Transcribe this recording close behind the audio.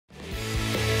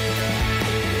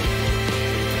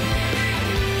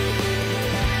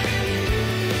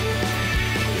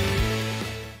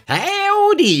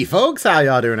Howdy, folks! How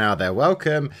y'all doing out there?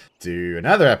 Welcome to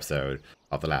another episode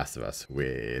of The Last of Us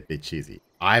with Big Cheesy.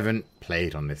 I haven't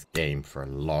played on this game for a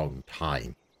long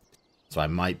time, so I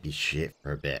might be shit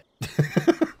for a bit.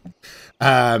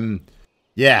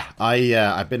 Yeah,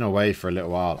 I've been away for a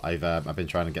little while. I've been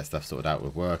trying to get stuff sorted out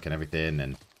with work and everything,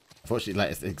 and unfortunately,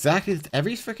 like, it's exactly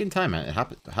every freaking time, man, it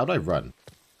happens. How do I run?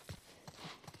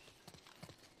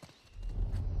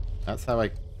 That's how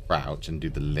I crouch and do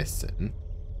the listen.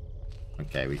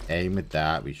 Okay, we aim with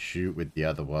that. We shoot with the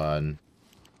other one.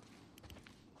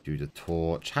 Do the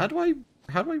torch. How do I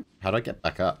get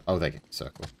back up? Oh, there you go.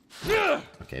 Circle.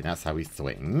 Okay, that's how we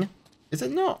swing. Is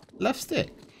it not left stick?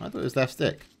 I thought it was left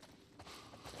stick.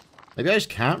 Maybe I just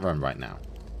can't run right now.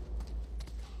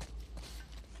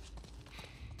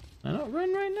 Can I not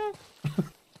run right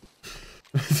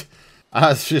now?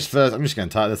 That's just first. I'm just going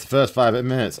to type this. The first 5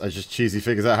 minutes, I just cheesy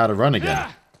figures out how to run again.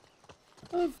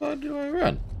 How the fuck do I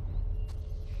run?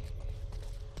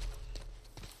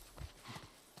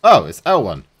 Oh, it's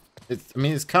L1. I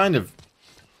mean, it's kind of...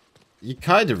 You're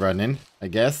kind of running, I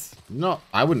guess. Not...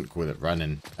 I wouldn't call it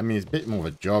running. I mean, it's a bit more of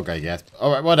a jog, I guess.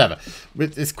 Alright, whatever.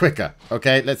 It's quicker,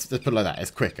 okay? Let's put it like that. It's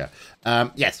quicker.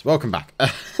 Yes, welcome back.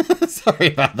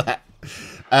 Sorry about that.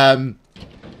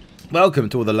 Welcome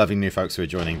to all the lovely new folks who are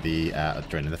joining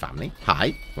the family.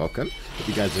 Hi, welcome. Hope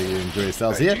you guys are enjoying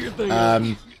yourselves here.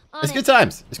 It's good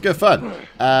times. It's good fun.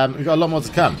 We've got a lot more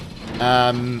to come.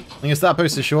 I'm going to start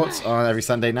posting shorts on every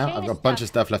Sunday now. I've got a bunch of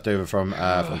stuff left over from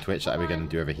Twitch that we're going to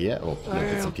do over here, or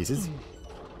bits and pieces.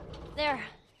 There.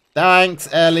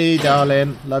 Thanks, Ellie,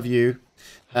 darling. Love you.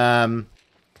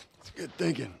 It's good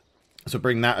thinking. So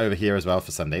bring that over here as well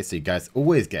for Sunday, so you guys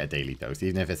always get a daily dose,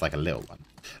 even if it's like a little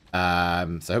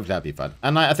one. So hopefully that'll be fun.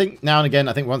 And I think now and again,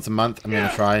 I think once a month, I'm going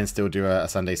to try and still do a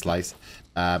Sunday slice,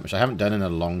 which I haven't done in a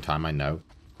long time, I know.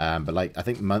 But like, I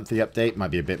think monthly update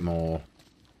might be a bit more,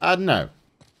 I don't know,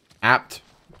 apt,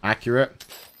 accurate.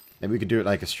 Maybe we could do it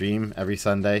like a stream every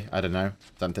Sunday. I don't know,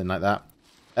 something like that.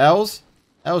 Els,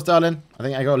 darling, I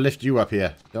think I gotta lift you up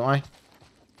here, don't I?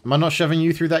 Am I not shoving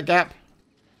you through that gap?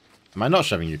 Am I not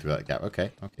shoving you through that gap?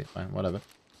 Okay, fine, whatever.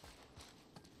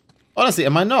 Honestly,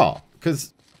 am I not?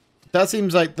 Because that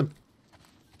seems like the...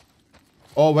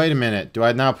 Oh, wait a minute. Do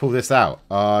I now pull this out?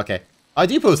 Oh, okay. I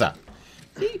do pull this out.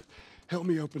 Help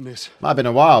me open this. Might have been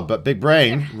a while, but big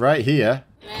brain right here.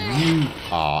 You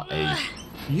are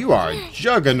a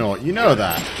juggernaut. You know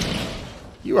that.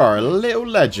 You are a little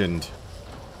legend.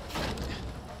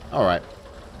 All right.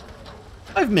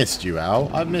 I've missed you, Al.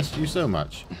 I've missed you so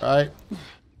much. Right.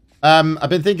 I've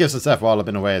been thinking of some stuff while I've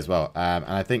been away as well. And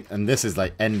I think, and this is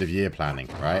like end of year planning,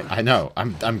 right? I know.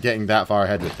 I'm getting that far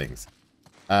ahead with things.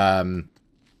 I'm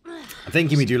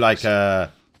thinking we do like an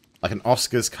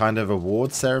Oscars kind of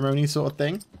award ceremony sort of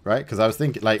thing, right? Because I was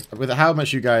thinking, like, with how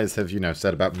much you guys have,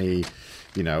 said about me,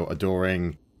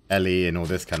 adoring Ellie and all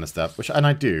this kind of stuff, and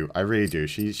I do, I really do.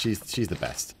 She's the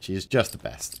best. She's just the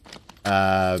best.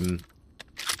 I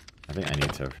think I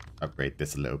need to upgrade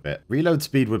this a little bit. Reload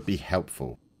speed would be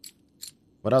helpful.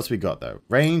 What else we got though?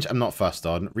 Range, I'm not fussed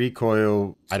on.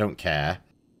 Recoil, I don't care.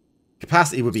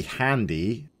 Capacity would be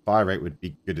handy. Fire rate would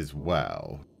be good as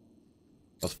well.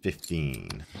 That's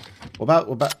 15. What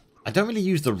about? I don't really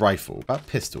use the rifle. What about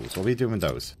pistols? What are we doing with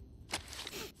those?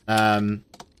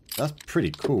 That's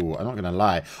pretty cool. I'm not gonna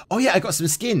lie. Oh yeah, I got some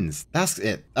skins. That's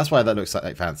it. That's why that looks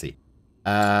like fancy.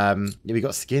 Yeah, we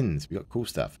got skins. We got cool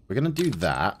stuff. We're gonna do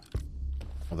that.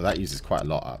 Although that uses quite a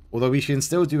lot up. Although we can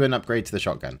still do an upgrade to the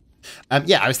shotgun.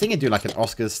 Yeah, I was thinking do like an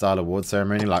Oscars style award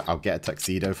ceremony. Like I'll get a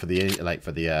tuxedo for the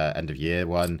end of year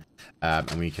one, and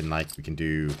we can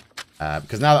do.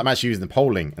 Because now that I'm actually using the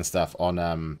polling and stuff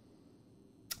on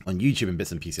YouTube and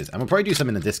bits and pieces, and we'll probably do some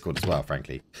in the Discord as well,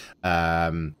 frankly,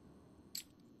 of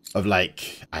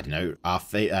like, I don't know,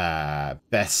 our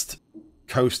best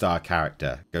co-star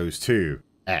character goes to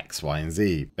X, Y, and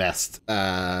Z. Best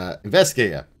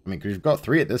investigator. I mean, because we've got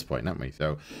 3 at this point, haven't we?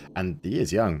 So, and the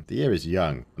year's young. The year is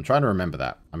young. I'm trying to remember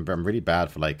that. I'm really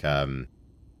bad for like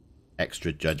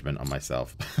extra judgment on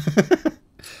myself.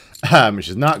 Which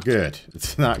is not good.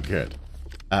 It's not good.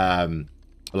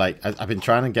 Like, I've been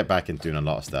trying to get back into doing a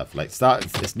lot of stuff. Like,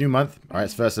 it's new month. All right,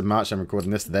 it's 1st of March. I'm recording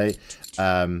this today.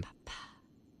 To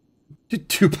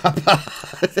Papa.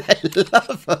 I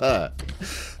love her.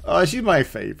 Oh, she's my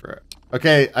favorite.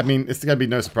 Okay, I mean, it's going to be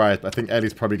no surprise, but I think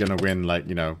Ellie's probably going to win, like,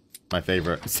 my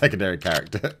favorite secondary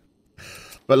character.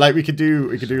 But, like, we could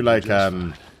do like,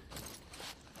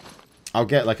 I'll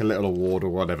get like a little award or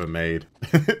whatever made.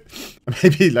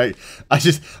 Maybe like I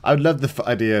would love the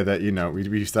idea that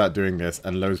we start doing this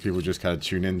and loads of people just kind of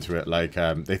tune into it, like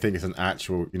they think it's an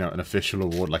actual an official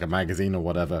award, like a magazine or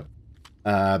whatever.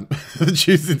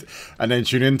 choosing and then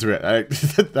tune into it.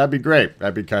 That'd be great.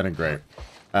 That'd be kind of great.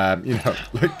 You know,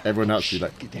 like everyone else be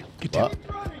like, Get down. Get what?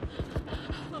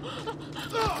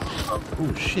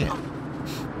 Oh shit!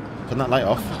 Turn that light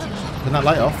off. Turn that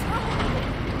light off.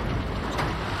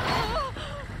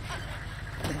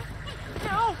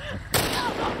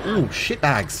 Oh shit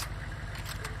bags.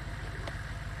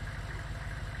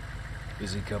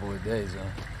 Busy couple of days,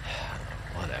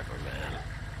 huh? Whatever, man.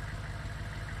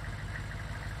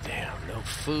 Damn, no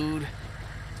food.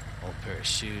 Old pair of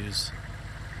shoes.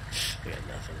 We got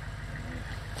nothing.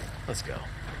 Let's go.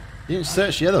 You didn't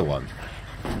search the other one.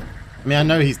 I mean, I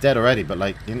know he's dead already, but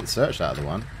like, you didn't search that other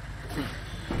one.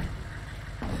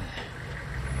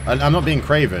 I'm not being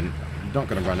craven. You're not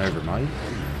going to run over him, are you?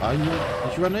 Are you?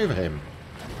 Did you run over him?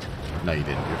 No, you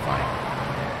didn't. You're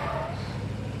fine.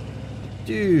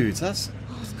 Dudes, that's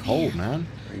cold, man.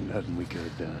 Ain't nothing we could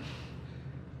have done.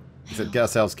 He said get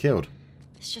ourselves killed.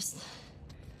 It's just...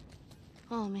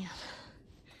 Oh, man.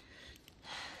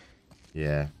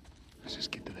 Yeah. Let's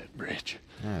just get to that bridge.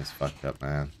 That's fucked up,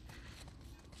 man.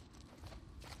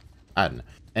 I don't know.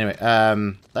 Anyway,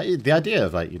 the idea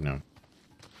of, like, you know,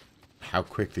 how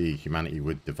quickly humanity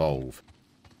would devolve,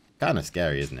 kind of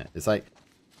scary, isn't it? It's like,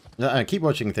 I keep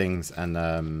watching things, and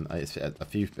it's a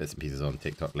few bits and pieces on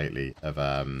TikTok lately of,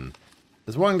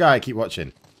 there's one guy I keep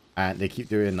watching, and they keep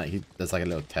doing, like, there's like a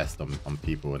little test on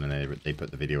people, and then they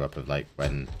put the video up of, like,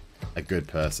 when a good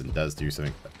person does do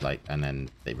something, like, and then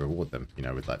they reward them, you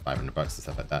know, with like $500 and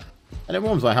stuff like that. And it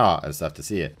warms my heart and stuff to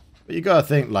see it. But you gotta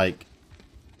think, like,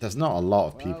 there's not a lot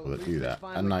of people that do that.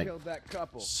 And like,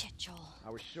 Shit, Joel. I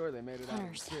was sure they made it out of the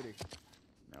Hunters. city.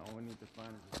 Now all we need to find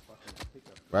is a fucking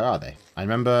pickup. where are they? I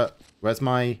remember, where's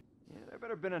my, Yeah, there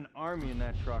better been an army in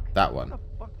that truck. that one? How the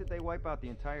fuck did they wipe out the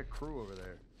entire crew over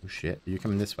there? Oh shit, are you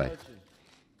coming this way?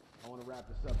 I want to wrap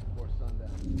this up before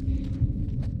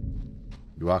sundown.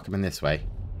 You are coming this way.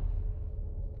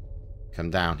 Come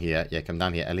down here. Yeah, come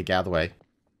down here. Ellie, get out of the way.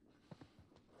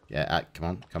 Yeah, come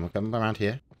on. Come around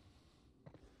here.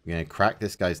 We're going to crack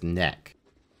this guy's neck.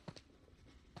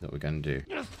 That's what we're going to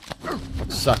do.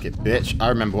 Suck it, bitch. I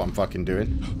remember what I'm fucking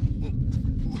doing.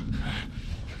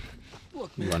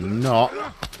 You are not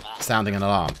sounding an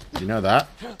alarm. Do you know that?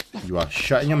 You are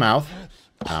shutting your mouth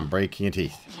and breaking your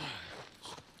teeth.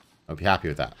 Hope you're happy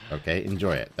with that. Okay,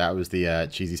 enjoy it. That was the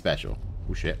cheesy special.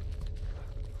 Oh, shit.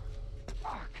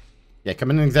 Yeah,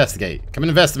 come in and investigate. Come and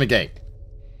investigate.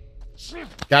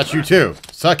 Got you too.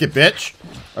 Suck it, bitch.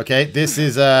 Okay, this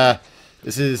is the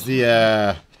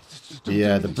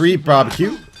breed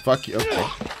barbecue. Fuck you. Okay.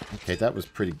 Okay, that was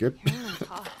pretty good.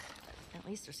 At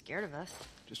least they're scared of us.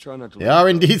 Just try not to. They are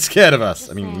indeed scared of us.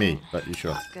 I mean, me, but you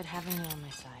sure. It's good having you on my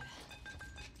side.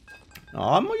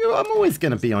 Oh, I'm always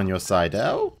gonna be on your side,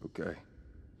 El. Okay.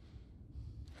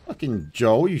 Fucking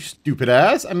Joel, you stupid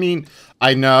ass. I mean,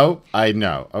 I know,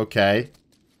 okay.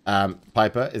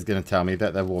 Piper is going to tell me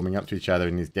that they're warming up to each other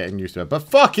and he's getting used to it. But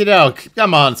fuck it out.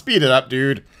 Come on, speed it up,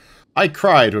 dude. I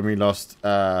cried when we lost,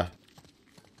 fuck,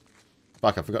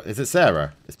 I forgot. Is it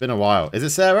Sarah? It's been a while. Is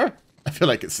it Sarah? I feel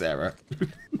like it's Sarah.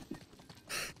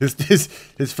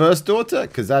 his first daughter?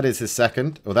 Because that is his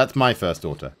second. Well, that's my first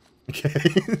daughter.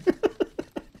 Okay.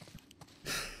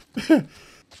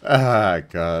 Ah,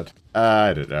 God.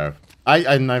 I don't know.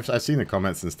 I've seen the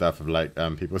comments and stuff of like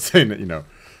people saying that, you know,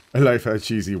 I like how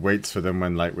cheesy waits for them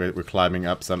when like we're climbing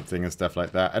up something and stuff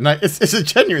like that. And like, it's a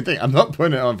genuine thing. I'm not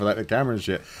putting it on for like the camera and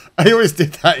shit. I always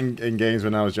did that in games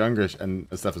when I was younger and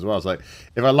stuff as well. It's like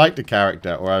if I liked a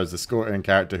character or I was escorting a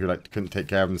character who like couldn't take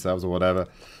care of themselves or whatever,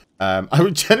 I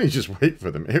would generally just wait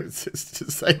for them. It's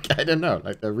just like, I don't know,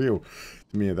 like they're real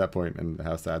to me at that point, and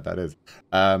how sad that is.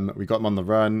 We got them on the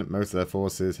run. Most of their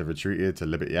forces have retreated to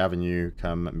Liberty Avenue.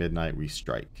 Come midnight, we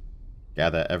strike.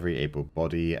 Gather every able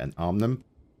body and arm them.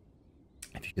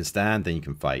 If you can stand, then you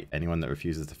can fight. Anyone that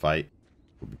refuses to fight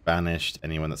will be banished.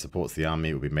 Anyone that supports the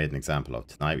army will be made an example of.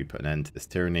 Tonight, we put an end to this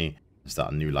tyranny and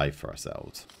start a new life for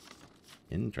ourselves.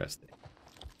 Interesting.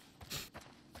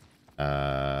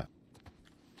 For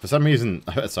some reason,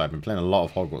 sorry, I've been playing a lot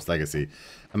of Hogwarts Legacy,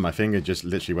 and my finger just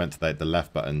literally went to like the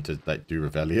left button to like do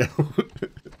Revelio.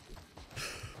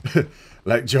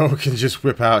 Like Joel can just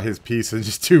whip out his piece and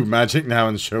just do magic now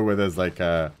and show where there's like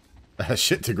a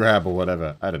shit to grab or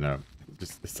whatever. I don't know.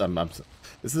 Just this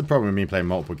is the problem with me playing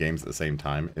multiple games at the same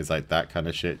time. Is like that kind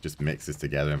of shit just mixes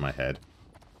together in my head.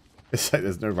 It's like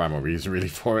there's no rhyme or reason really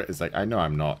for it. It's like I know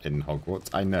I'm not in Hogwarts.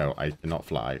 I know I cannot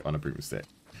fly on a broomstick.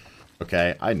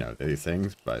 Okay, I know these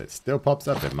things, but it still pops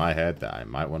up in my head that I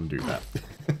might want to do that.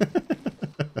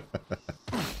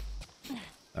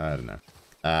 I don't know.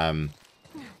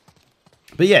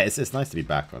 But But yeah, it's nice to be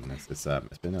back on this.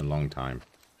 It's been a long time.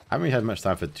 I haven't really had much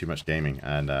time for too much gaming,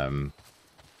 and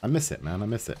I miss it, man. I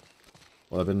miss it.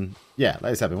 Well, like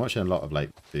I said, I've been watching a lot of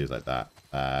like videos like that,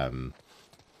 and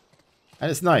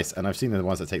it's nice. And I've seen the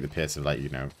ones that take the piss of like, you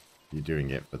know, you're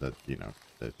doing it for the, you know,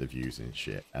 the views and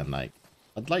shit. And like,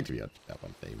 I'd like to be able to do that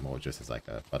one day more, just as like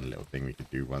a fun little thing we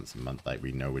could do once a month. Like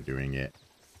we know we're doing it,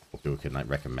 or people can like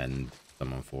recommend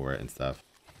someone for it and stuff.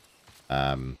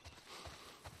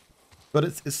 But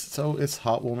it's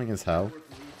heartwarming as hell.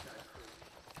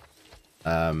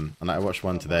 And I watched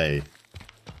one today.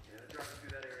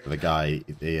 The guy,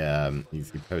 he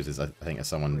poses, I think, as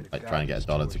someone like trying to get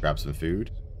 $1 to grab some food.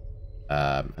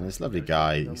 And this lovely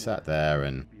guy, he sat there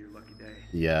and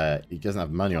he doesn't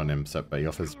have money on him, so but he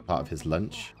offers part of his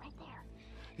lunch.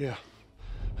 Yeah,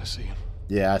 I see him.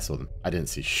 Yeah, I saw them. I didn't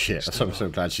see shit. That's what I'm so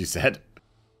glad she said.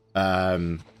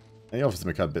 And he offers him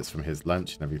a couple bits from his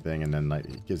lunch and everything, and then like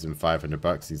he gives him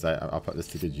 $500. He's like, "I'll put this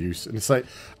to good use." And it's like,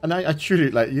 and I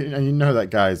truly like, you know that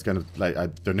guy is gonna like, I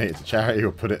donate it to charity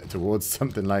or put it towards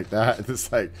something like that. And it's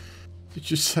like, you're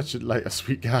just such a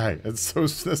sweet guy. That's so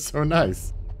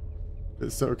nice.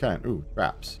 It's so kind. Ooh,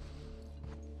 traps.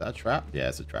 Is that a trap? Yeah,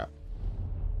 it's a trap.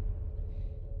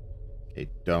 Okay,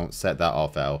 don't set that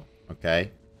off, El.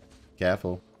 Okay,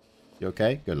 careful. You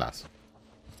okay? Good lass.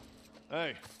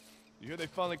 Hey. You hear they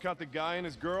finally caught the guy and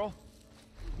his girl?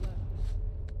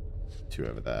 Two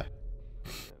over there.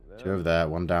 Two over there.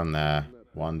 One down there.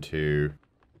 1, 2.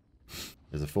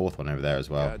 There's a fourth one over there as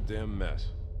well. Goddamn mess.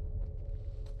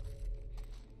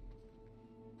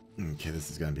 Okay, this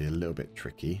is going to be a little bit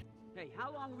tricky. Hey,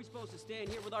 how long are we supposed to stand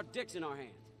here with our dicks in our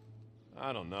hands?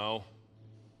 I don't know.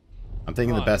 I'm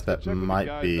thinking the best bet Check with the might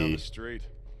guys be... down the street.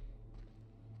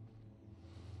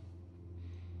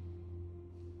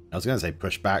 I was going to say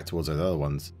push back towards those other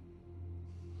ones.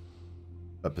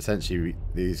 But potentially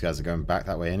these guys are going back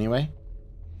that way anyway.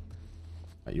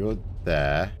 Right, you're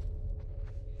there.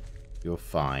 You're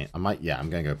fine. I'm going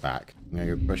to go back. I'm going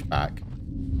to go push back.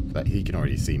 But he can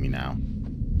already see me now.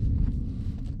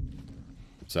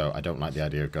 So I don't like the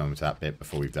idea of going to that bit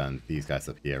before we've done these guys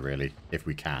up here, really. If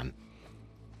we can.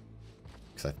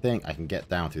 Because I think I can get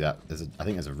down through that. I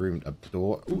think there's a room, a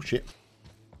door. Oh, shit.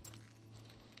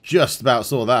 Just about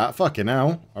saw that. Fucking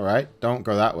hell. Alright, don't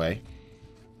go that way.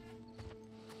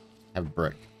 I have a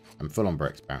brick. I'm full on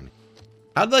bricks, apparently.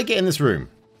 How did I get in this room?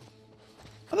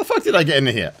 How the fuck did I get in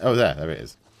here? Oh, there it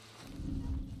is.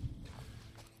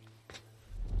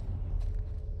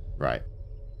 Right.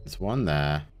 There's one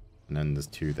there, and then there's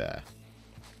 2 there.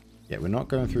 Yeah, we're not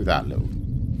going through that little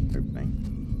opening.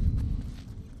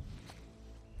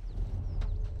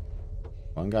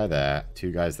 1 guy there,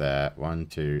 2 guys there, 1,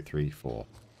 2, 3, 4.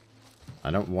 I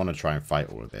don't want to try and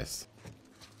fight all of this.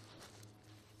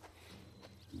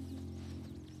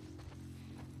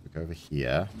 Look over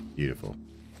here. Beautiful.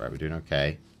 Right, we're doing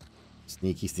okay.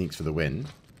 Sneaky sneaks for the win. You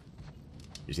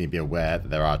just need to be aware that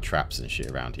there are traps and shit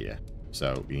around here.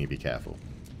 So, you need to be careful.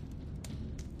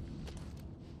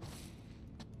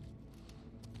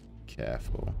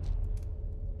 Careful.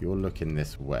 You're looking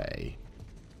this way.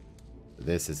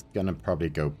 This is going to probably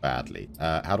go badly.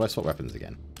 How do I swap weapons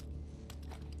again?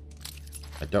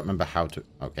 I don't remember how to...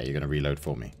 Okay, you're going to reload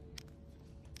for me.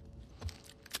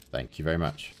 Thank you very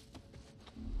much.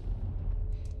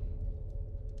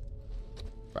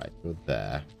 Right, you're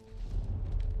there.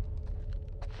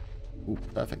 Ooh,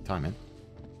 perfect timing.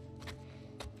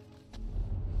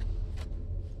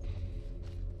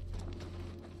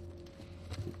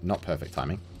 Not perfect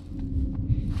timing.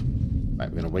 Right,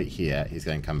 we're going to wait here. He's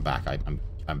going to come back. I'm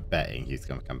betting he's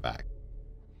going to come back.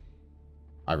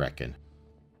 I reckon.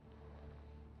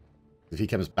 If he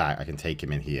comes back, I can take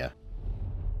him in here.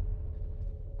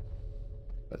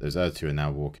 But those other 2 are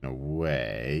now walking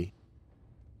away.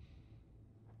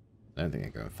 I don't think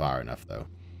they're going far enough, though.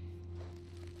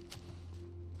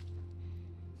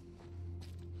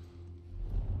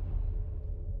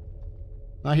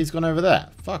 Now he's gone over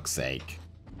there. Fuck's sake.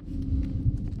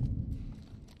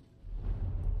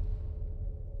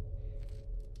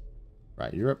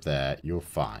 Right, you're up there. You're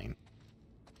fine.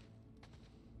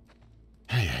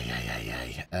 Hey.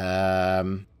 I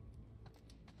mean,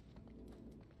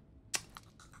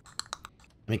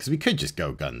 because we could just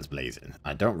go guns blazing.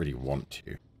 I don't really want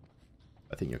to.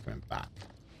 I think you're coming back.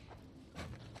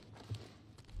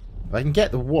 If I can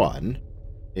get the 1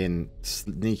 in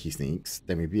sneaky sneaks,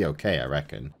 then we'd be okay, I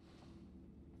reckon.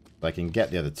 But I can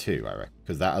get the other 2, I reckon.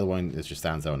 Because that other one is just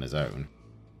stands there on his own.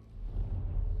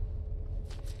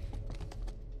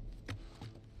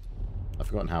 I've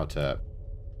forgotten how to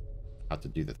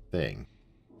do the thing.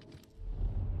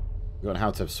 I've forgotten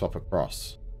how to swap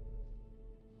across.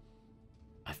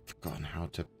 forgotten how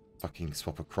to fucking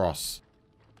swap across.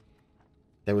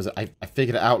 There was... I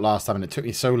figured it out last time and it took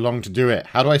me so long to do it.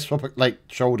 How do I swap, like,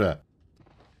 shoulder?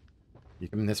 You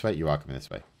coming this way? You are coming this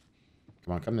way.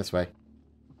 Come on, come this way.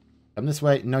 Come this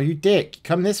way. No, you dick.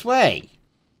 Come this way.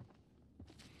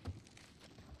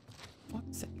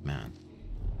 Fuck's sake, man.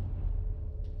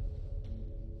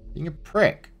 Being a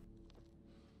prick.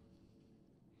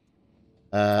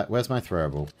 Where's my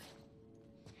throwable?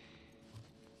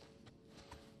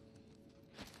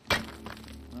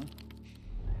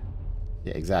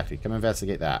 Yeah, exactly. Come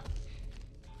investigate that.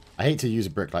 I hate to use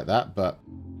a brick like that, but...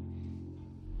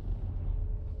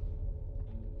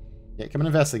 Yeah, come and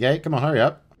investigate. Come on, hurry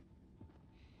up.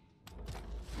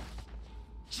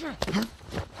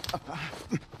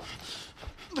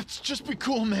 Let's just be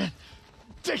cool, man.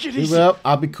 Take it You easy. will.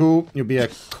 I'll be cool. You'll be a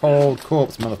cold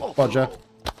corpse, motherfudger.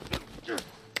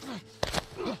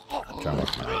 I'm trying to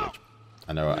work on my language.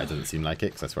 I know it doesn't seem like it,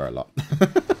 because I swear a lot.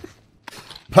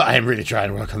 But I am really trying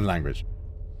to work on the language.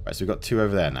 Right, so we've got 2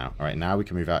 over there now. Alright, now we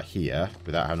can move out here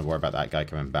without having to worry about that guy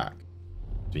coming back.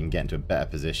 So we can get into a better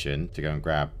position to go and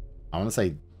grab... I want to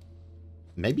say...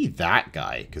 maybe that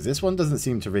guy, because this one doesn't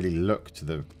seem to really look to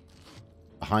the...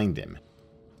 behind him.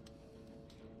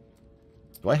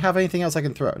 Do I have anything else I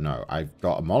can throw? No, I've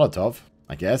got a Molotov.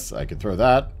 I guess I could throw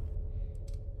that.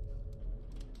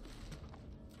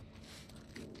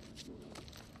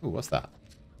 Ooh, what's that?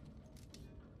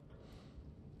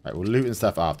 Right, we'll loot and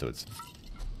stuff afterwards.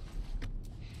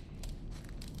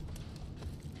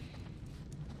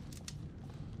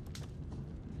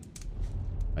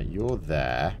 Right, you're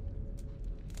there.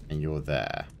 And you're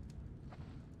there.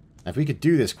 Now, if we could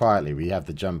do this quietly, we have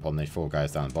the jump on the 4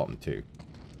 guys down the bottom too.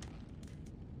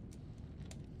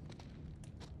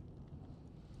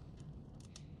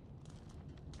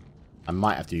 I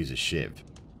might have to use a shiv.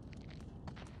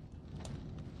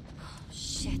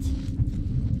 Shit.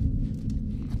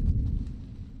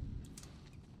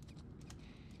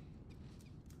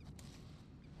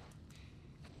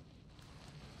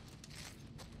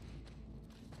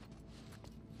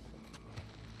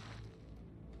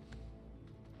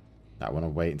 I want to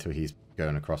wait until he's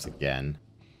going across again.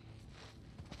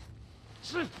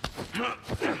 Come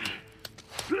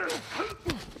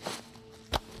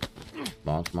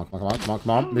on, come on, come on, come on, come on,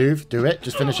 come on. Move, do it,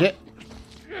 just finish it.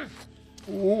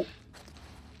 Ooh.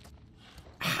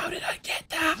 How did I get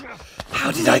that?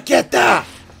 How did I get that?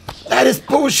 That is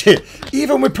bullshit.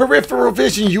 Even with peripheral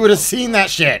vision, you would have seen that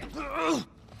shit.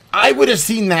 I would have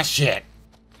seen that shit.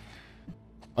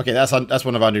 Okay, that's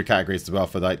one of our new categories as well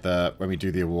for like when we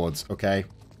do the awards. Okay,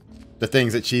 the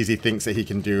things that Cheesy thinks that he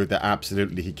can do that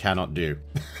absolutely he cannot do.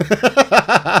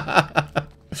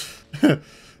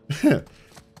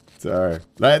 Sorry,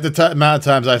 like the amount of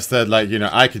times I've said like, you know,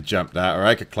 I could jump that or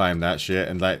I could climb that shit,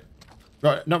 and like,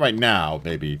 not right now,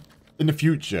 maybe in the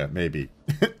future, maybe.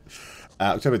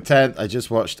 October 10th, I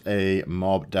just watched a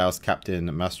mob douse Captain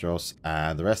Mastros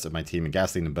and the rest of my team in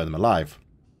gasoline and burn them alive.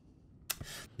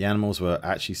 The animals were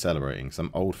actually celebrating. Some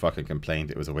old fucker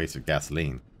complained it was a waste of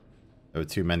gasoline. There were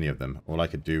too many of them. All I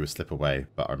could do was slip away,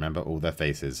 but I remember all their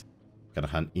faces. Gonna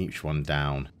hunt each one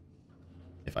down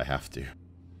if I have to.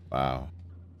 Wow.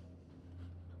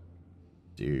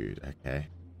 Dude, okay.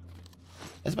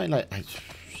 It's my like,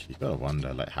 you gotta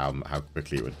wonder like how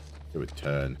quickly it would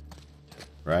turn,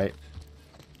 right?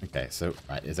 Okay, so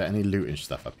right, is there any looting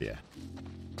stuff up here?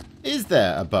 Is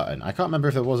there a button? I can't remember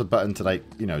if there was a button to like,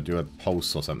 you know, do a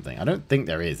pulse or something. I don't think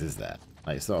there is there?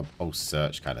 Like it's not a pulse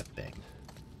search kind of thing.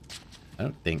 I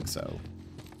don't think so.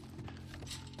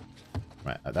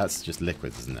 Right, that's just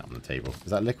liquids, isn't it, on the table?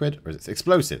 Is that liquid or is it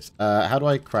explosives? How do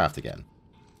I craft again?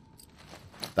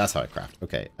 That's how I craft.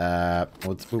 Okay,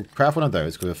 we'll craft one of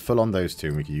those because we're full on those 2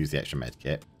 and we can use the extra med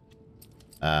kit.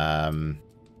 Full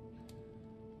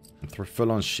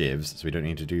on shivs, so we don't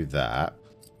need to do that.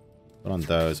 Full on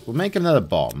those. We'll make another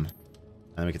bomb,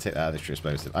 and then we can take that extra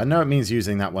explosive. I know it means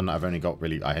using that one that I've only got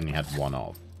I only had 1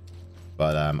 of.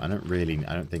 But I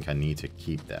don't think I need to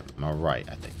keep them. I'm alright,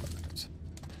 I think.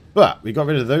 But we got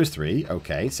rid of those 3.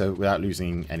 Okay, so without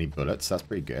losing any bullets, that's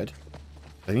pretty good.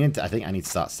 I think I need to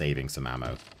start saving some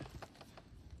ammo.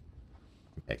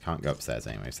 Okay, can't go upstairs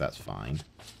anyway, so that's fine.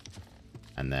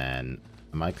 And then,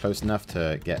 am I close enough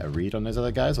to get a read on those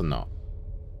other guys or not?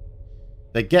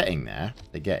 They're getting there.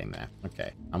 They're getting there.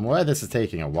 Okay. I'm aware this is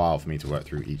taking a while for me to work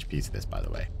through each piece of this, by the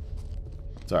way.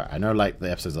 Sorry, I know like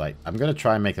the episodes like, I'm going to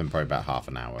try and make them probably about half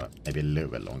an hour. Maybe a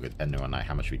little bit longer, depending on like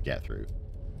how much we get through.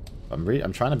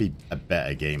 I'm trying to be a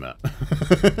better gamer.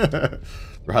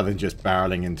 Rather than just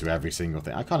barreling into every single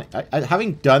thing.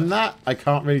 Having done that, I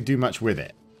can't really do much with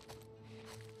it.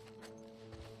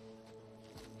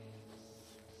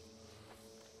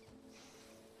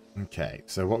 Okay,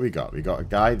 so what we got? We got a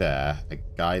guy there, a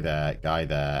guy there, guy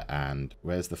there, and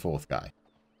where's the fourth guy?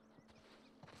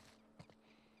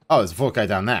 Oh, there's a fourth guy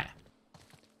down there.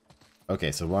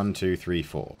 Okay, so 1, 2, 3,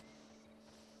 4.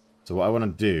 So what I want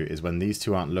to do is when these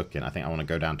two aren't looking, I think I want to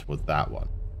go down towards that one.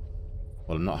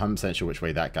 Well, I'm not 100% sure which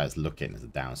way that guy's looking is the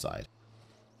downside.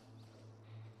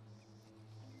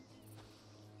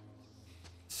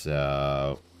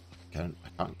 So I can't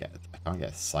get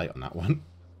a sight on that one.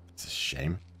 It's a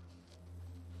shame.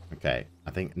 Okay,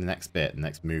 I think the next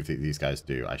move that these guys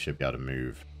do, I should be able to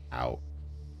move out.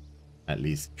 At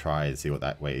least try and see what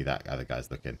that way that other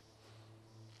guy's looking.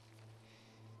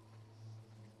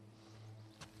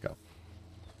 Go.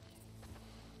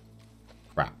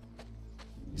 Crap.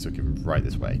 He's looking right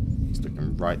this way. He's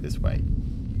looking right this way.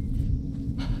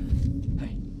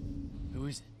 Hey, who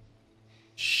is it?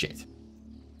 Shit.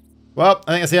 Well,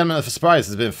 I think that's the element of the surprise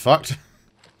has been fucked.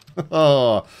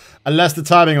 Oh, unless the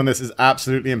timing on this is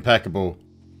absolutely impeccable.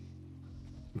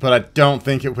 But I don't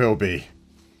think it will be.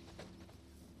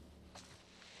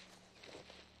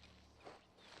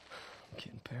 I'm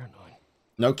getting paranoid.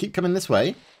 No, keep coming this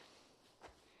way.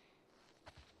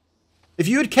 If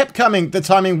you had kept coming, the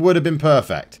timing would have been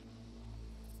perfect.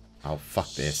 Oh,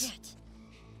 fuck this. Shit.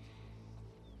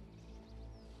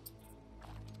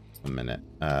 A minute.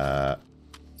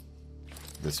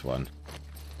 This one.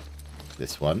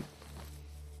 This one.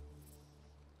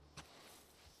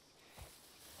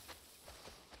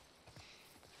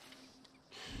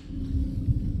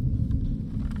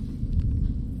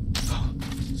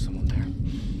 Someone there.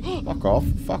 Fuck off.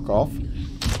 Fuck off.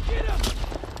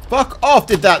 Fuck off,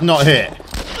 did that not hit?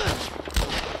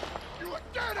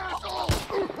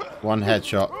 One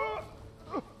headshot.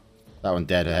 That one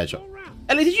dead, a headshot.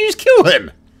 Ellie, did you just kill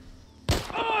him?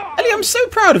 Ellie, I'm so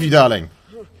proud of you, darling.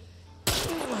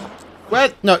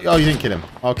 Where? No, oh, you didn't kill him.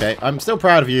 Okay, I'm still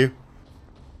proud of you.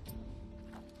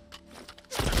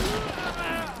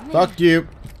 Fuck you.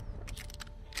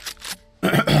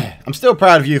 I'm still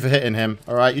proud of you for hitting him.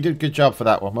 Alright, you did a good job for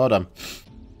that one. Well done.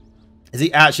 Is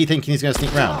he actually thinking he's going to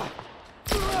sneak round?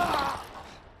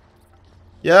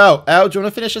 Yo, El, do you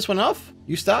want to finish this one off?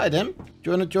 You started him.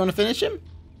 Do you want to finish him?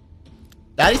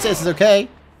 Daddy says it's okay.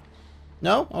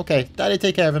 No? Okay. Daddy,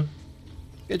 take care of him.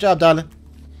 Good job, darling.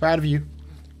 Proud of you.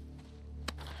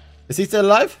 Is he still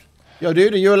alive? Yo,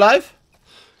 dude, are you alive?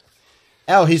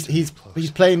 El, he's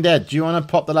playing dead. Do you want to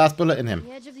pop the last bullet in him?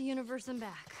 The edge of the universe and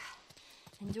back.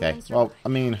 Okay. Well, I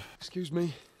mean, Excuse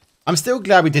me. I'm still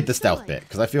glad we did the stealth bit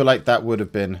because I feel like that would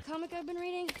have been. Comic I've been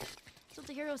reading. That's what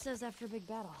the hero says after a big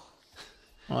battle.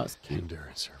 Oh, that's cute. Endure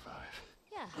and survive.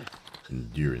 Yeah.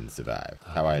 Endure and survive.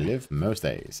 How I live most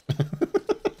days.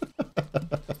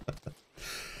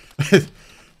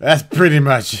 That's pretty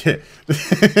much it.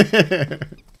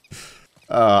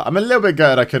 I'm a little bit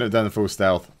gutted I couldn't have done the full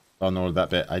stealth on all of that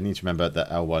bit. I need to remember that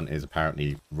L1 is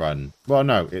apparently run. Well,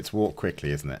 no, it's walk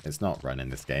quickly, isn't it? It's not run in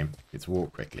this game. It's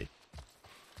walk quickly.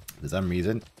 For some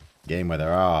reason, a game where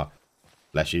there are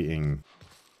flesh-eating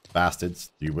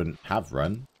bastards, you wouldn't have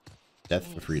run.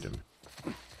 Death for freedom.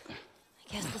 I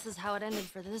guess this is how it ended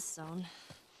for this zone.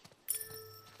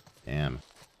 Damn.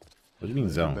 What do you mean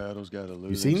zone? Battle's got a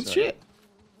You seen shit?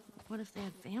 What if they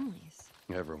had families?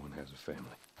 Everyone has a family.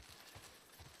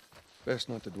 Best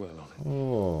not to dwell on it.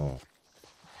 Oh.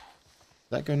 Is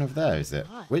that going over there, is it?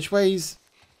 What? Which way's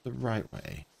the right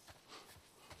way?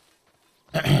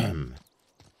 I'm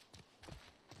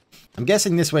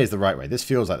guessing this way is the right way. This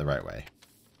feels like the right way.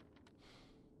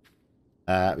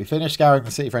 We finished scouring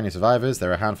the city for any survivors. There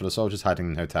are a handful of soldiers hiding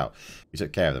in the hotel. We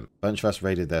took care of them. A bunch of us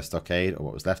raided their stockade, or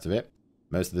what was left of it.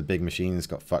 Most of the big machines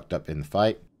got fucked up in the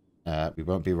fight. We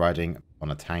won't be riding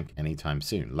on a tank anytime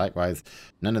soon. Likewise,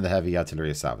 none of the heavy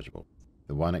artillery is salvageable.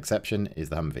 The one exception is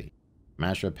the Humvee.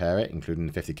 Managed to repair it, including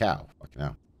the 50 cal. Fucking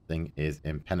hell. Thing is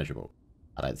impenetrable.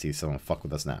 I'd like to see someone fuck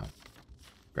with us now.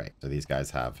 Great. So these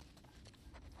guys have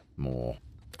more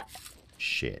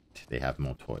shit. They have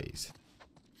more toys.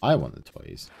 I want the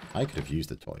toys. I could have used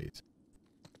the toys.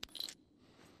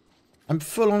 I'm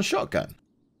full on shotgun.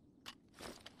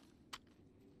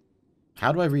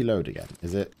 How do I reload again?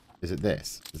 Is it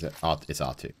this? Is it R? It's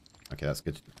R2. Okay, that's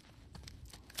good.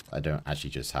 I don't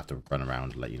actually just have to run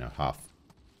around and let you know half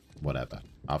whatever.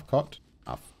 Half cocked,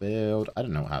 half filled. I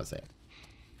don't know how to say it.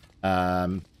 That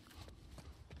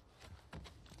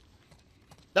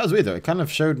was weird though. It kind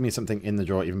of showed me something in the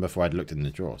drawer even before I'd looked in the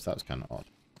drawer. So that was kind of odd.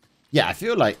 Yeah, I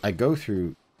feel like going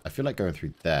through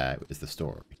there is the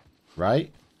story,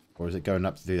 right? Or is it going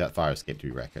up to do that fire escape, do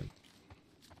you reckon?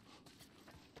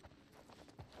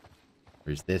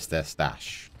 Or is this their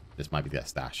stash? This might be their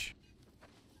stash.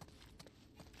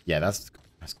 Yeah, that's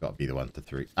That's got to be the 1 to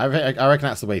 3. I reckon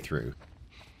that's the way through.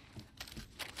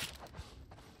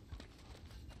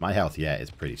 My health, yeah,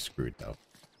 is pretty screwed, though.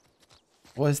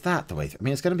 Or is that the way through? I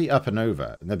mean, it's going to be up and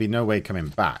over. And there'll be no way coming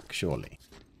back, surely.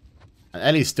 And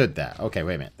Ellie stood there. Okay,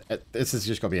 wait a minute. This has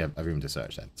just got to be a room to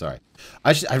search, then. Sorry.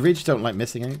 I really just don't like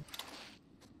missing any.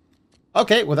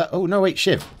 Okay, well that... Oh, no, wait,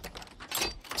 Shiv.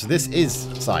 So this is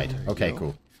side. Okay,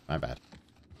 cool. My bad.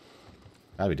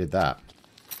 Glad we did that.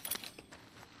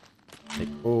 Take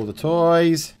all the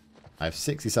toys. I have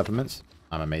 60 supplements.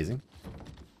 I'm amazing.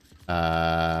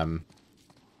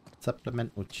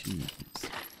 Supplemental cheese.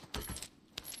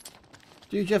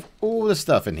 Dude, you have all the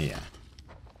stuff in here.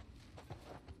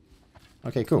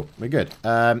 Okay, cool. We're good.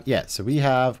 Yeah, so we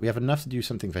have enough to do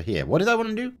something for here. What did I want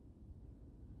to do?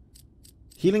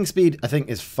 Healing speed, I think,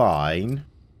 is fine.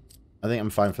 I think I'm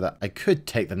fine for that. I could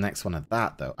take the next one at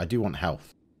that, though. I do want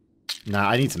health. Nah,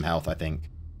 I need some health, I think.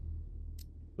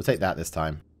 We'll take that this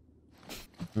time.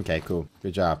 Okay, cool.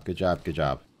 Good job, good job, good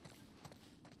job.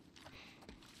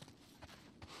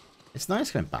 It's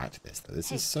nice going back to this, though.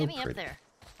 This is so pretty. Up there.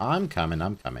 I'm coming,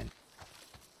 I'm coming.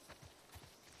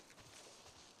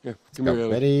 Yeah, come here,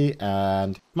 ready,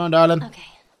 and come on, darling. Okay.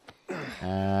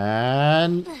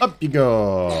 And up you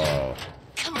go.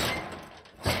 Come on.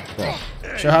 Cool.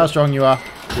 Show how strong you are.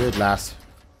 Good lass.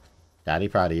 Daddy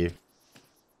proud of you.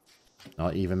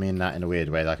 Not even mean that in a weird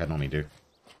way like I normally do.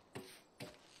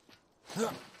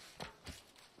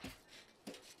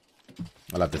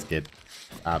 I love this kid.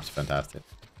 Ab's fantastic.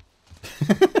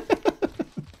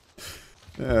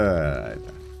 We're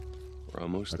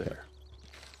almost there.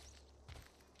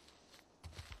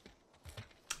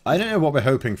 I don't know what we're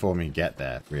hoping for when we get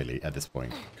there, really, at this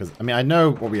point. Because, I mean, I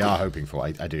know what we are hoping for.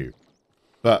 I do.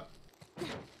 But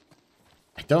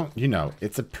I don't, you know,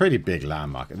 it's a pretty big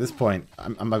landmark. At this point,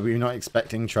 are we not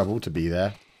expecting trouble to be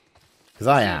there? Because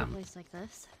I am. A place like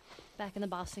this, back in the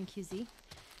Boston QZ.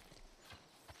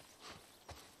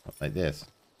 Like this.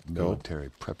 Military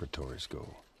preparatory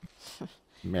school.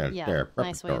 Yeah,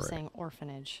 nice way of saying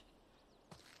orphanage.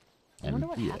 I wonder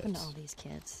what happened to all these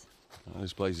kids. Well,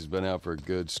 this place has been out for a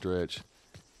good stretch.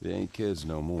 They ain't kids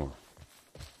no more.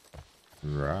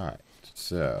 Right.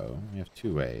 So, we have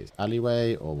two ways.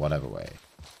 Alleyway or whatever way.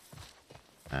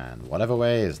 And whatever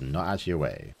way is not actually a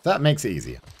way. That makes it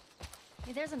easier.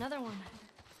 Hey, there's another one.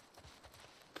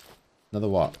 Another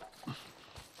what?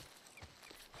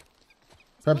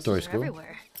 Preparatory school.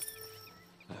 Everywhere.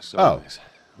 Oh.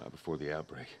 Not before the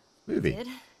outbreak. Movie.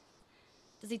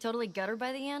 Does he totally gut her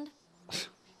by the end?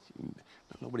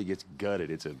 Nobody gets gutted.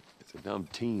 It's a dumb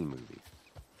teen movie.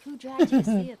 Who dragged you to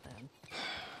see it then?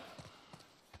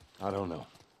 I don't know.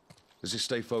 Let's just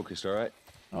stay focused, all right?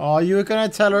 Oh, you were going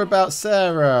to tell her about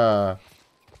Sarah.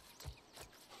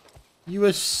 You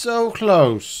were so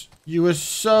close. You were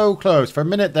so close. For a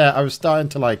minute there, I was starting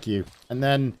to like you. And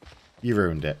then you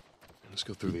ruined it. Let's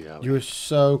go through the alley. You were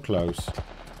so close.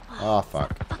 Oh,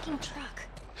 fuck. Fucking truck.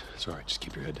 It's all right. Just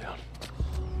keep your head down.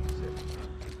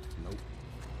 Nope.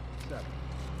 7.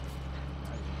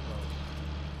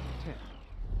 10.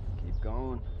 Keep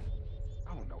going.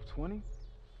 I don't know, 20?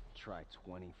 Try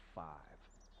 25.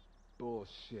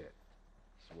 Bullshit.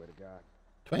 Swear to God.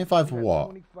 25 for what?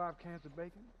 25 cans of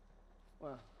bacon?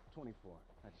 Well, 24.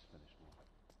 I just finished one.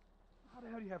 How the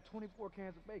hell do you have 24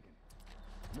 cans of bacon?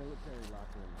 Military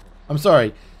locker room. I'm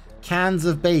sorry. Cans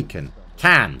of bacon.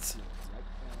 Cans.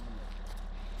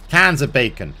 Cans of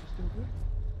bacon.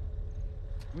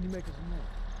 When you make us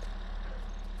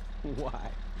more. Why?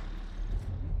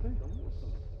 You think I'm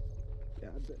awesome? Yeah,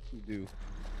 I bet you do.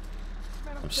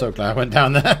 Man, I'm so glad I went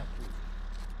down there.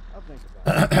 I'll think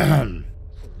about it.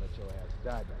 Should let your ass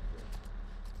die back there.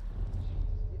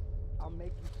 I'll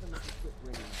make you some of the quit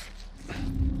bringing.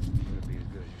 It'll be as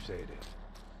good as you say it is.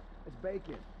 It's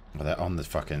bacon. Well, they're on the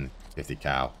fucking 50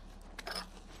 cow.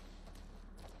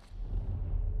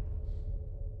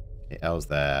 Okay, L's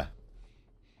there.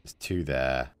 There's 2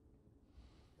 there.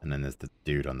 And then there's the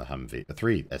dude on the Humvee. The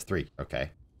 3. There's 3.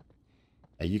 Okay.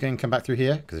 Are you going to come back through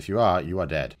here? Because if you are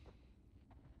dead.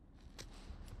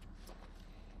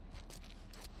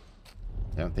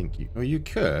 I don't think you... Well, you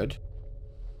could.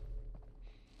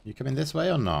 You coming this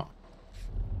way or not?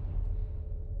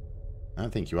 I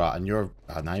don't think you are. And you're...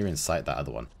 Oh, now you're in sight, that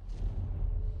other one.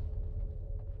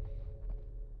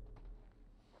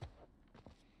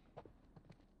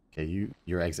 Okay,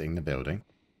 you're exiting the building.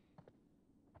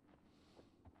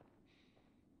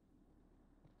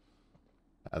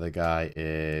 The other guy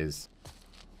is...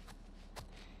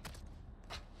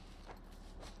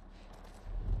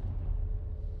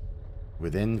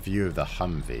 within view of the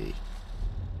Humvee.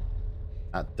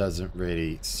 That doesn't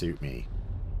really suit me.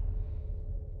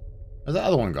 Where's that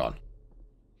other one gone?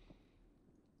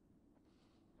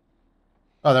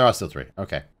 Oh, there are still 3.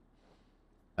 Okay.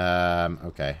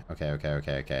 Okay.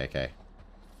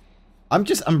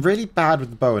 I'm really bad with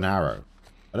the bow and arrow.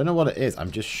 I don't know what it is.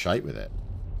 I'm just shite with it.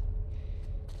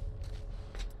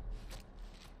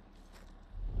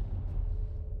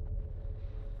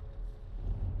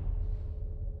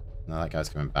 Now that guy's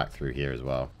coming back through here as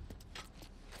well.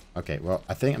 Okay, well,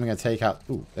 I think I'm going to take out...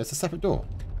 Ooh, there's a separate door.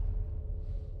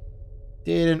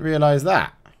 Didn't realize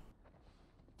that.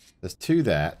 There's 2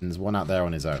 there, and there's 1 out there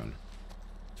on his own.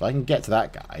 So I can get to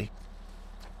that guy.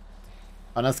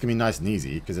 And that's going to be nice and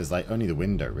easy, because there's, like, only the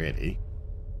window, really.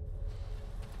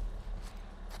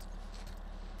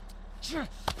 And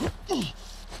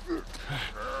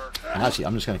actually,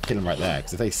 I'm just going to kill him right there,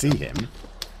 because if they see him,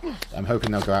 I'm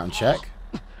hoping they'll go out and check.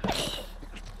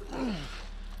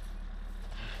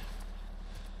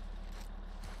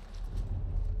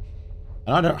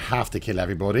 And I don't have to kill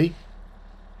everybody.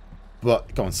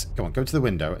 But, go on, go to the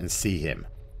window and see him.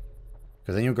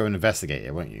 Because then you'll go and investigate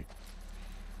it, won't you?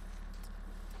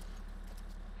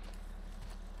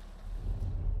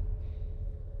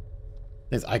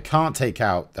 I can't take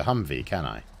out the Humvee, can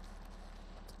I?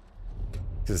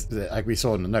 Because, like we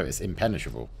saw in the note, it's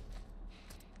impenetrable.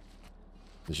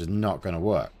 It's just not going to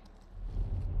work.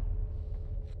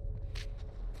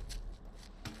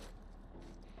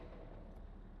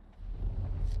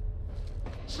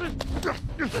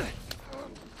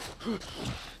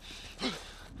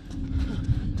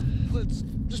 Let's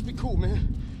just be cool,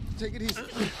 man. Take it easy.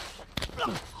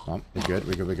 Come on, we're good,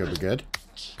 we're good.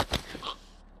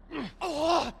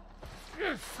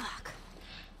 Fuck.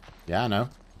 Yeah, I know.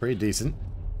 Pretty decent.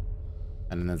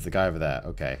 And then there's the guy over there.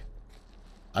 Okay.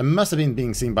 I must have been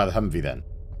being seen by the Humvee then.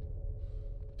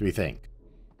 Do we think?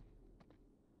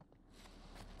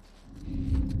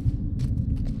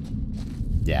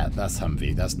 Yeah, that's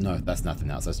Humvee. That's nothing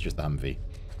else. That's just the Humvee.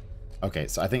 Okay,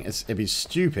 so I think it'd be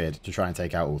stupid to try and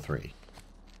take out all 3.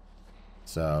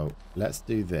 So let's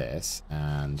do this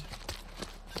and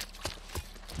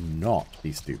not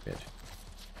be stupid.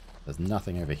 There's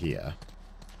nothing over here.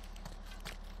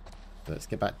 So let's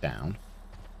get back down.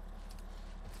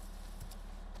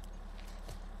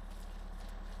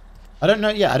 I don't know.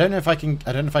 Yeah, I don't know if I can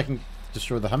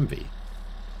destroy the Humvee.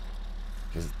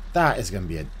 Because that is going to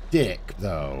be a dick,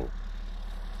 though.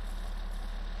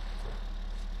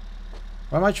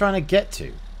 Where am I trying to get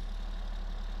to?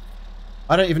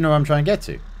 I don't even know where I'm trying to get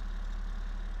to. Am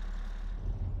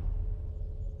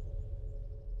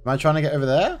I trying to get over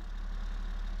there?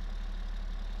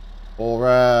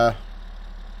 Or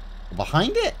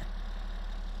behind it?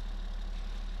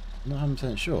 I'm not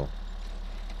 100% sure.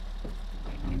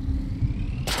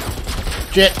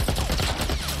 Shit!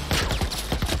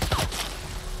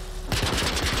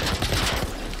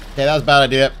 Okay, that was a bad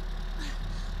idea.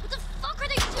 What the fuck are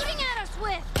they shooting at us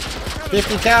with?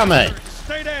 50 cal, mate.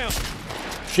 Stay down.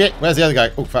 Shit, where's the other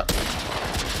guy? Oh, fuck.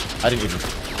 I didn't even...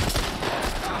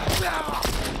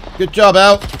 Good job,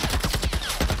 Al.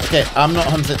 Okay, I'm not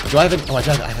 100%... Do I have any... Oh, I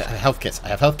have health kits. I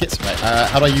have health kits. Right,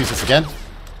 how do I use this again?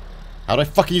 How do I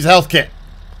fucking use a health kit?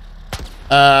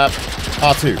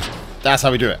 R2. That's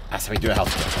how we do it. That's how we do a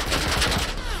health kit.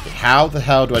 Okay, how the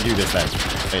hell do I do this then?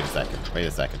 Wait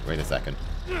a second.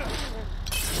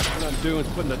 What I'm doing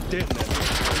is putting a dent in it.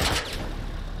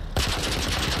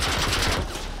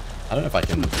 I don't know if I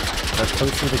can... Let's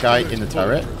post through the guy in the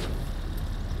turret.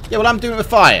 Yeah, well, I'm doing it with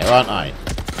fire, aren't I?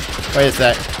 Wait a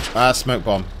sec. Smoke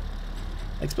bomb.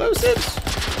 Explosives?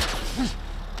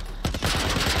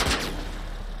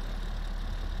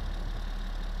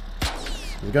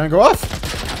 Is it going to go off?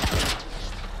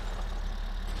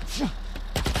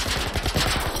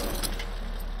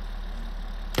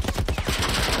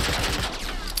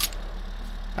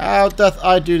 How doth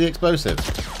I do the explosives?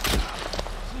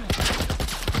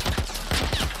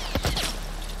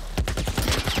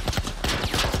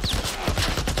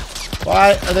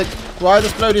 Why are the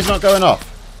explodies not going off?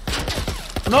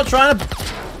 I'm not trying to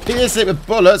pierce it with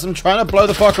bullets, I'm trying to blow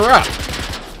the fucker up.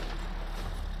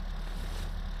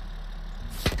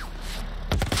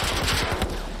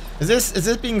 Is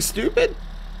this being stupid?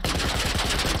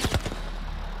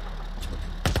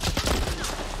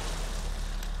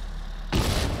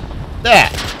 There!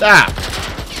 That!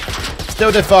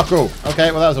 Still did fuck all.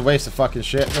 Okay, well that was a waste of fucking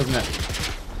shit, wasn't it?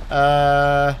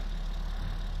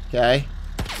 Okay.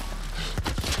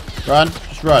 Run.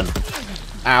 Just run.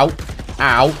 Ow.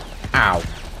 Ow. Ow.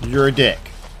 You're a dick.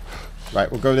 Right,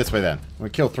 we'll go this way then. We'll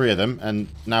kill 3 of them, and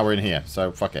now we're in here,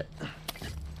 so fuck it.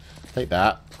 Take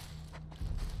that.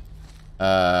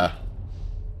 You're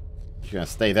gonna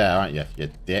stay there, aren't you,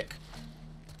 you dick?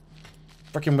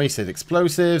 freaking wasted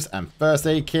explosives and first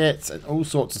aid kits and all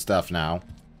sorts of stuff now.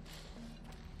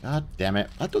 God damn it.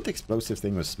 I thought the explosive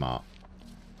thing was smart.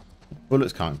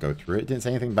 Bullets can't go through it. It didn't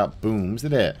say anything about booms,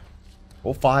 did it?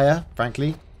 Or fire,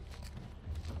 frankly.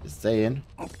 Just saying.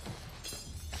 I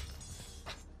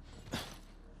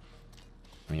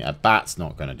mean, a bat's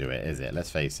not going to do it, is it? Let's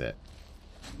face it.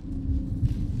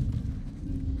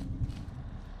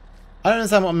 I don't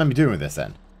understand what I'm meant to be doing with this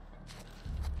then.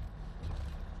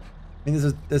 I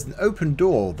mean, there's an open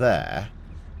door there.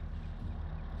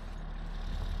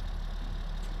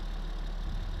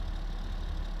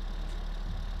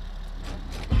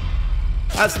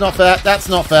 That's not fair. That's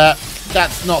not fair.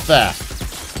 That's not fair.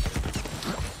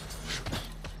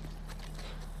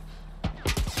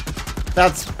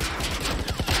 That's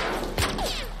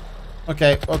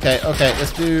okay. Okay. Okay.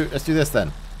 Let's do this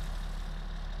then.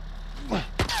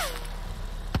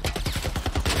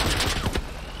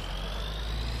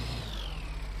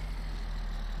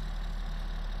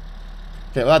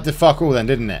 Okay, well that did fuck all then,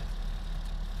 didn't it?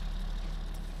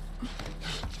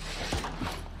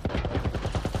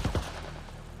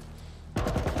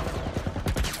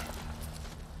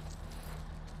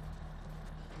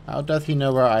 How does he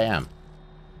know where I am?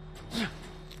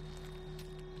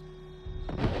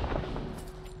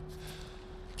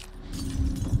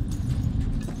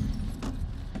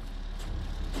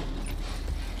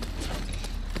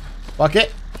 Fuck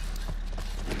it.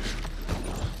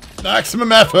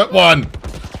 Maximum effort, one.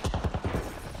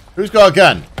 Who's got a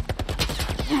gun?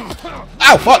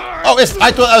 Ow, fuck. Oh, I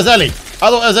thought that was Ellie. I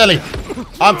thought that was Ellie.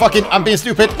 I'm being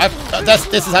stupid.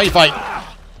 This is how you fight.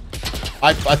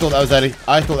 I thought that was Ellie.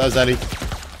 I thought that was Ellie.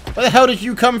 Where the hell did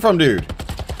you come from, dude?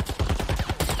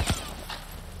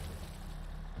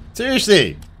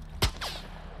 Seriously.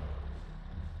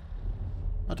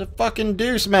 What a fucking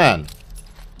deuce, man.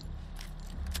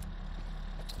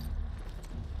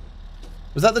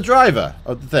 Was that the driver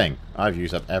of the thing? I've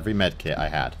used up every med kit I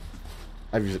had.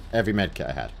 I've used up every med kit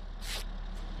I had.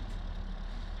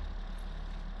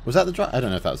 Was that the driver? I don't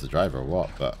know if that was the driver or what,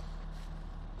 but...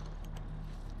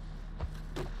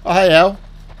 Oh, hey, El.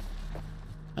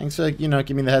 Thanks for, you know,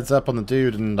 giving me the heads up on the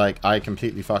dude and, like, I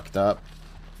completely fucked up.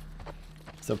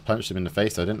 Still punched him in the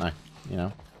face, though, didn't I? You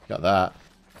know, got that.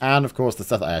 And, of course, the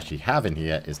stuff that I actually have in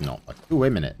here is not... Like, oh, wait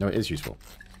a minute. No, it is useful.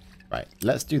 Right,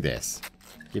 let's do this.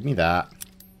 Give me that.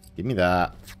 Give me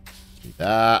that. Give me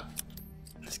that.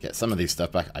 Let's get some of these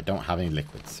stuff back. I don't have any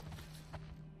liquids.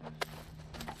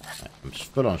 Right, I'm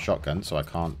full on shotgun, so I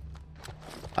can't...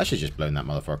 I should just blown that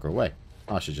motherfucker away.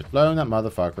 I should just blown that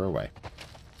motherfucker away.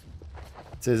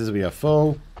 Scissors, we are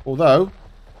full. Although,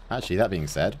 actually, that being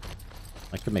said,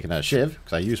 I could make another shiv,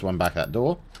 because I used one back that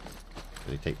door.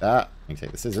 So you take that. You can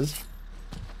take the scissors.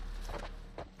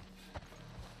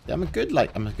 Yeah,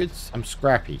 I'm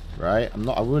scrappy, right?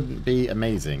 I wouldn't be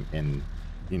amazing in,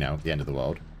 you know, the end of the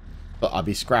world. But I'd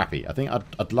be scrappy. I think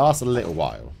I'd last a little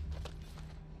while.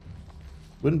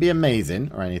 Wouldn't be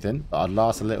amazing or anything, but I'd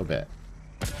last a little bit.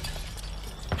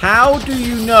 How do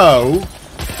you know?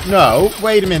 No,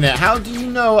 wait a minute. How do you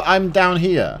know I'm down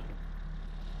here?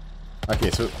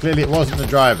 Okay, so clearly it wasn't the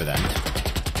driver then.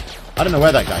 I don't know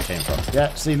where that guy came from.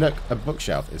 Yeah, see, look, a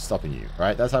bookshelf is stopping you,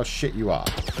 right? That's how shit you are.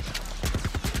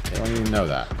 I don't even know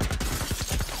that.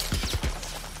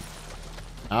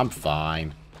 I'm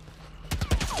fine.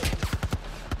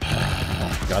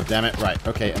 God damn it. Right,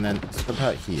 okay, and then stop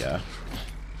out here.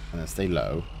 And then stay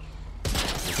low.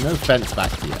 There's no fence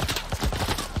back here.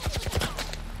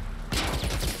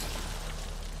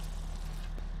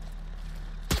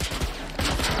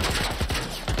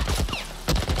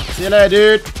 See you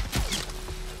later, dude.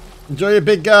 Enjoy your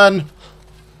big gun.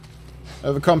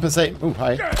 Overcompensate. Oh,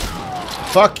 hi.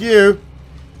 Fuck you.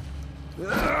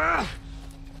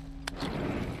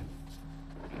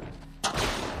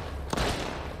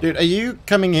 Dude, are you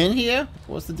coming in here?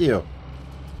 What's the deal?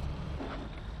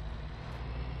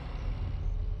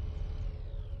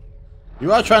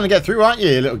 You are trying to get through, aren't you,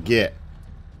 you little git?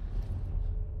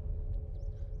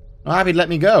 I'm happy to let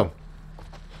me go.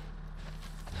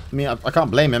 I mean, I can't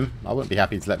blame him. I wouldn't be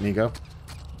happy to let me go.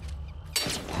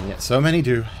 And yet so many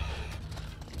do.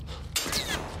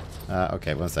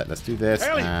 Okay, one sec. Let's do this.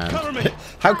 Ellie, and cover me.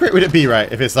 How great would it be, right,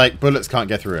 if it's like bullets can't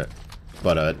get through it,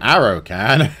 but an arrow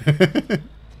can?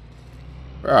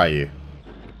 Where are you?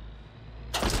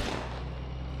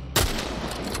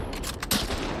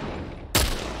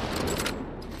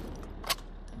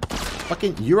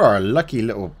 Fucking, you are a lucky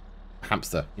little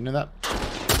hamster. You know that?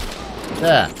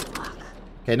 There.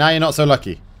 Okay, now you're not so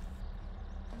lucky.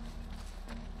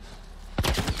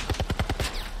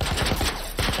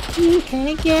 You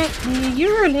can't get me,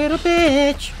 you're a little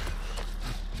bitch.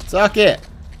 Suck it.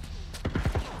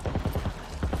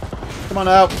 Come on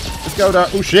out. Let's go down.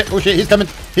 Oh shit, he's coming.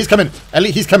 He's coming.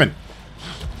 Ellie, he's coming.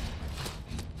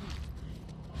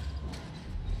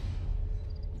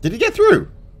 Did he get through?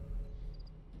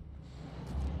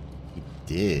 He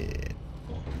did.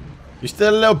 You're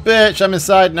still a little bitch. I'm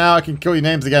inside now. I can call your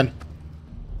names again.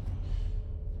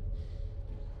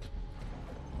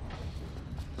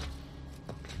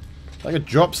 If I could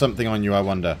drop something on you, I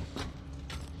wonder.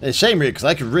 It's a shame, really, because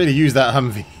I could really use that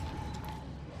Humvee.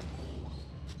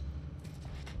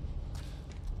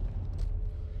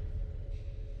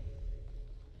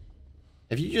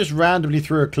 If you just randomly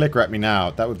threw a clicker at me now,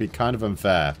 that would be kind of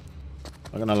unfair.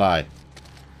 Not gonna lie.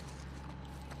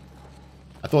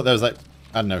 I thought there was like,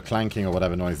 I don't know, clanking or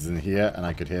whatever noises in here, and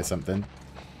I could hear something.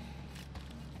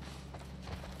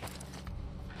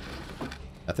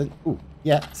 I think, ooh,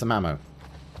 yeah, some ammo.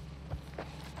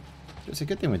 It's a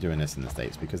good thing we're doing this in the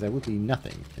States, because there would be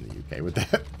nothing in the UK, would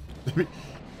there? There'd be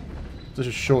such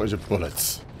a shortage of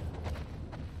bullets.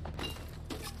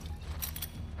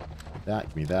 That,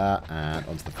 give me that, and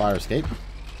onto the fire escape.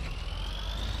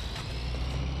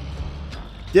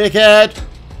 Dickhead!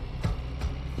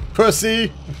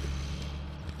 Pussy!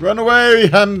 Run away,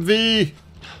 Humvee!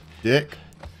 Dick.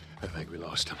 I think we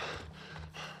lost him.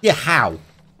 Yeah, how?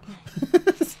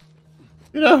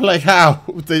 You know, like how?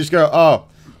 They just go, oh,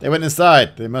 they went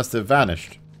inside. They must have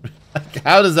vanished. Like,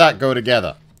 how does that go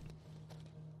together?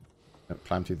 Don't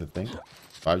climb through the thing.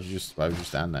 Why would you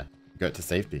stand there? Go to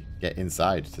safety. Get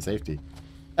inside to safety.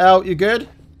 Elle, you good?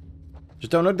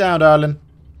 Just don't look down, darling.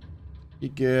 You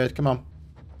good? Come on.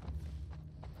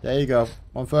 There you go.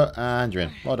 1 foot and you're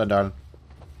in. Well done, darling.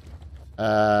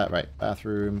 Right.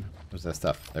 Bathroom. What's that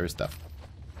stuff? There is stuff.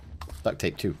 Duct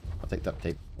tape too. I'll take duct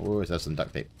tape. Or is there some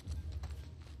duct tape?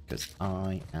 Because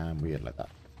I am weird like that.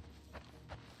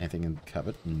 Anything in the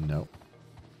cupboard? No.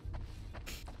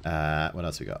 What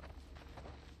else we got?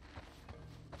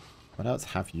 What else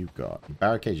have you got? You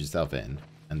barricade yourself in,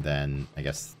 and then I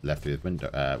guess left through the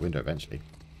window eventually.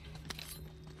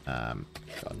 Got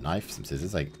a knife, some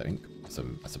scissors, I think,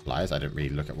 some supplies. I didn't really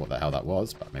look at what the hell that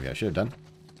was, but maybe I should have done.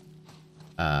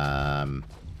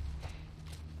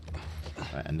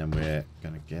 Right, and then we're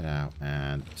gonna get out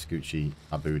and scoochie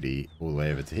our booty all the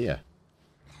way over to here.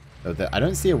 So I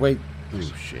don't see a way. Oh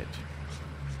shit!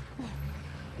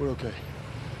 We're okay.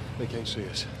 They can't see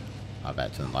us. I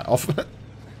better turn the light off.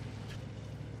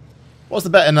 What's the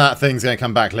bet in that thing's going to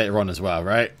come back later on as well,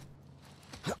 right?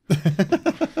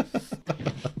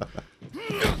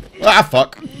 Ah,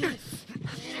 fuck.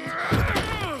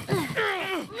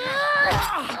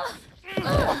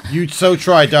 You so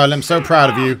tried, darling. I'm so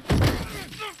proud of you.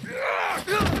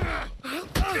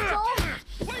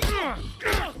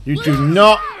 You do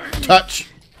not touch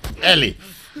Ellie.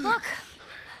 Look.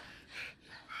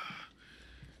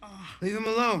 Leave him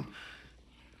alone.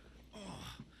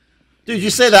 Dude,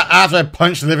 you say that after I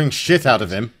punched the living shit out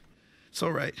of him. It's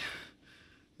all right.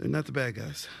 They're not the bad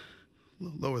guys.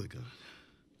 Lower the gun.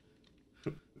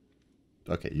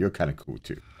 Okay, you're kind of cool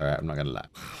too. All right, I'm not gonna lie.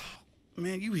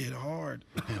 Man, you hit hard.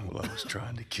 Yeah, well, I was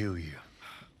trying to kill you.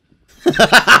 Yeah,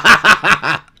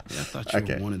 I thought you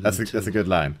were one of them that's a good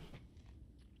line.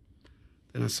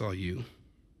 Then I saw you.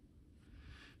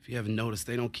 If you haven't noticed,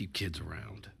 they don't keep kids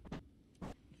around.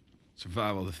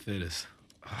 Survival of the fittest.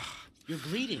 Ugh. You're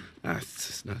bleeding. It's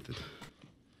just nothing.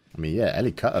 I mean, yeah,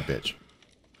 Ellie cut a bitch.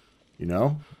 You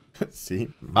know? See?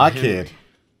 My kid.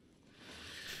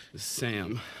 This is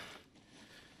Sam.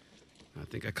 I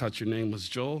think I caught your name was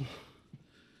Joel.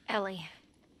 Ellie.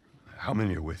 How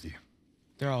many are with you?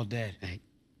 They're all dead. Hey,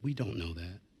 we don't know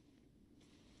that.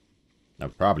 No,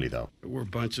 probably, though. There were a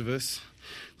bunch of us.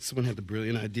 Someone had the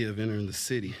brilliant idea of entering the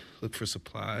city, look for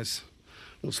supplies.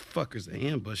 Those fuckers, they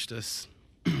ambushed us,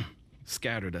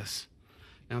 scattered us.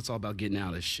 Now it's all about getting out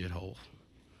of this shithole.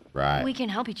 Right. We can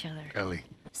help each other. Ellie.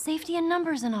 Safety in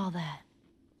numbers and all that.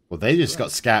 Well, they just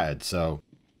got scattered, so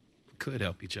We could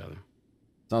help each other.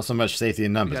 it's not so much safety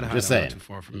in We numbers. gotta I'm hide just out saying. not too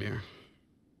far from here.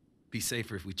 Be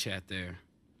safer if we chat there.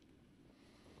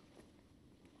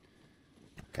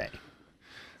 Okay.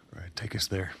 All right, take us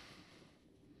there.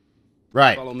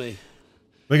 Right. Follow me.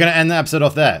 We're going to end the episode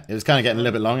off there. It was kind of getting a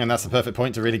little bit long, and that's the perfect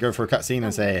point to really go for a cutscene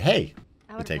and say, hey,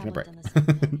 we're taking a break.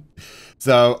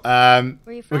 So,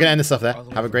 we're going to end this off there.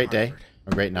 Have a great day.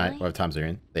 A great night, whatever times you're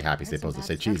in. Stay happy, stay positive,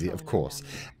 stay cheesy, of course.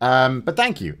 But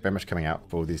thank you very much for coming out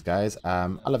for all these guys. I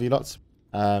love you lots.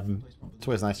 It's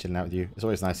always nice chilling out with you. It's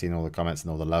always nice seeing all the comments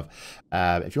and all the love.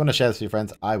 If you want to share this with your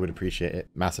friends, I would appreciate it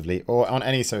massively. Or on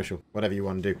any social, whatever you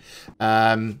want to do.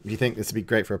 If you think this would be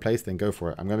great for a place, then go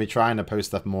for it. I'm going to be trying to post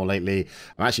stuff more lately.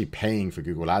 I'm actually paying for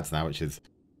Google Ads now, which is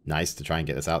nice to try and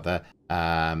get this out there.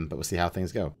 But we'll see how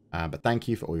things go. But thank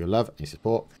you for all your love and your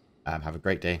support. Have a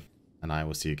great day, and I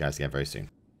will see you guys again very soon.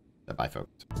 Bye,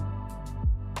 folks.